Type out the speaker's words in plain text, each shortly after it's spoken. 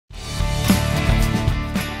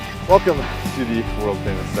Welcome to the world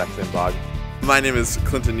famous Sax-Zim Bog. My name is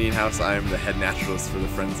Clinton Nienhaus. I am the head naturalist for the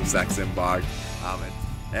Friends of Sax-Zim Bog.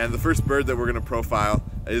 And the first bird that we're going to profile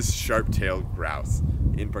is sharp-tailed grouse.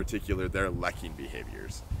 In particular, their lekking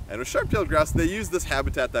behaviors. And with sharp-tailed grouse, they use this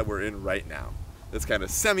habitat that we're in right now. This kind of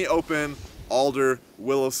semi-open, alder,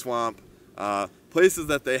 willow swamp, places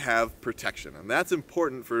that they have protection. And that's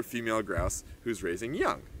important for a female grouse who's raising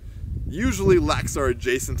young. Usually leks are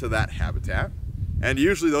adjacent to that habitat, and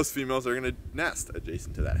usually those females are going to nest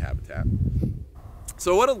adjacent to that habitat.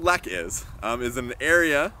 So what a lek is an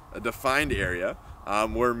area, a defined area,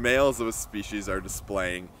 where males of a species are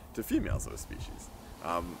displaying to females of a species.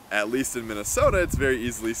 At least in Minnesota, it's very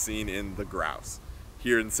easily seen in the grouse.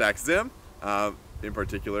 Here in Sax-Zim, in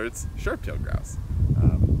particular, it's sharp-tailed grouse.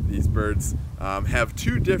 These birds have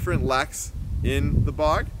two different leks in the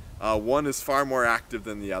bog. One is far more active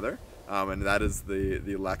than the other, and that is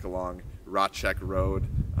the lek along Rochek Road,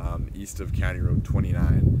 east of County Road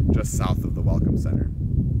 29, just south of the Welcome Center.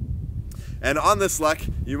 And on this lek,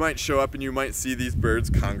 you might show up and you might see these birds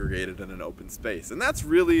congregated in an open space. And that's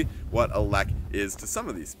really what a lek is to some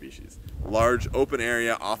of these species. Large open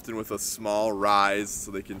area, often with a small rise so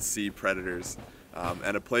they can see predators,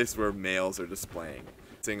 and a place where males are displaying.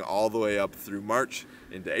 All the way up through March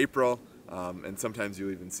into April, and sometimes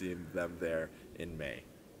you'll even see them there in May.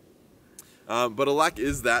 But a lek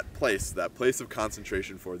is that place of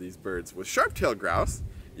concentration for these birds. With sharp-tailed grouse,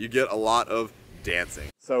 you get a lot of dancing.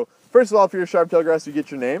 So first of all, if you're a sharp-tailed grouse, you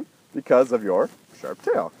get your name because of your sharp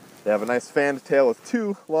tail. They have a nice fanned tail with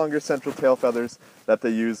two longer central tail feathers that they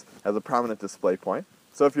use as a prominent display point.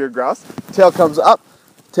 So if you're a grouse, tail comes up,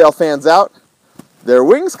 tail fans out, their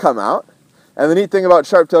wings come out, and the neat thing about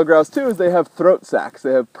sharp-tailed grouse too is they have throat sacs.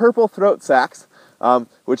 They have purple throat sacs,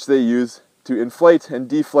 which they use to inflate and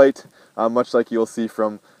deflate, much like you'll see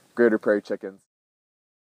from greater prairie chickens.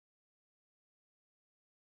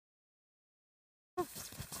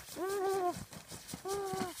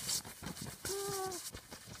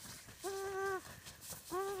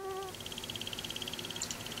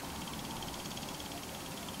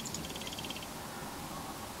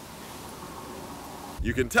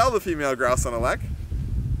 You can tell the female grouse on a lek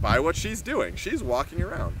by what she's doing. She's walking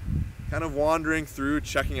around, kind of wandering through,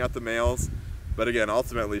 checking out the males. But again,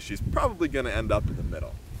 ultimately, she's probably going to end up in the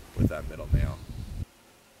middle with that middle male.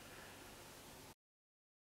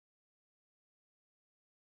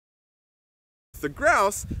 The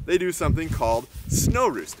grouse, they do something called snow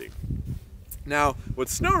roosting. Now, what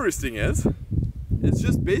snow roosting is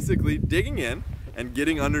just basically digging in and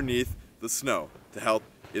getting underneath the snow to help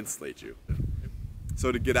insulate you.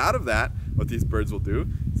 So to get out of that, what these birds will do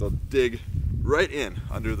is they'll dig right in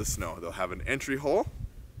under the snow. They'll have an entry hole,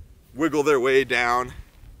 wiggle their way down,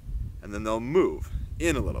 and then they'll move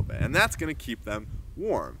in a little bit. And that's going to keep them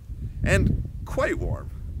warm, and quite warm.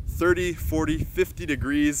 30, 40, 50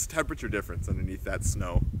 degrees temperature difference underneath that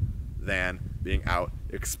snow than being out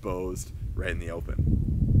exposed right in the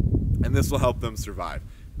open. And this will help them survive.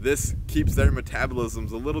 This keeps their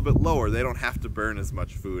metabolisms a little bit lower. They don't have to burn as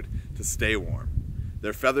much food to stay warm.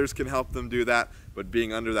 Their feathers can help them do that, but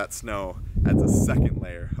being under that snow adds a second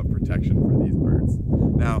layer of protection for these birds.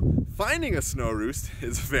 Now, finding a snow roost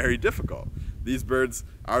is very difficult. These birds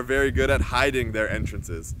are very good at hiding their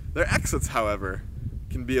entrances. Their exits, however,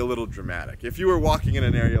 can be a little dramatic. If you were walking in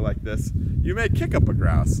an area like this, you may kick up a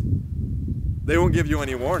grouse. They won't give you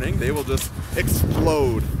any warning. They will just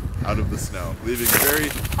explode out of the snow, leaving very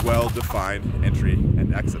well-defined entry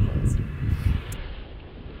and exit holes.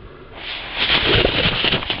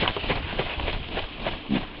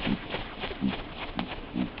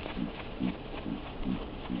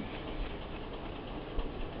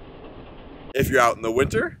 If you're out in the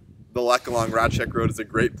winter, the lek along Rochek Road is a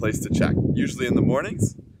great place to check, usually in the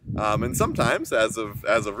mornings, and sometimes, as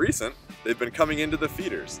of recent, they've been coming into the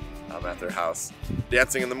feeders at their house,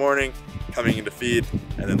 dancing in the morning, coming in to feed,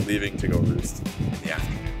 and then leaving to go roost in the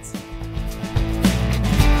afternoons.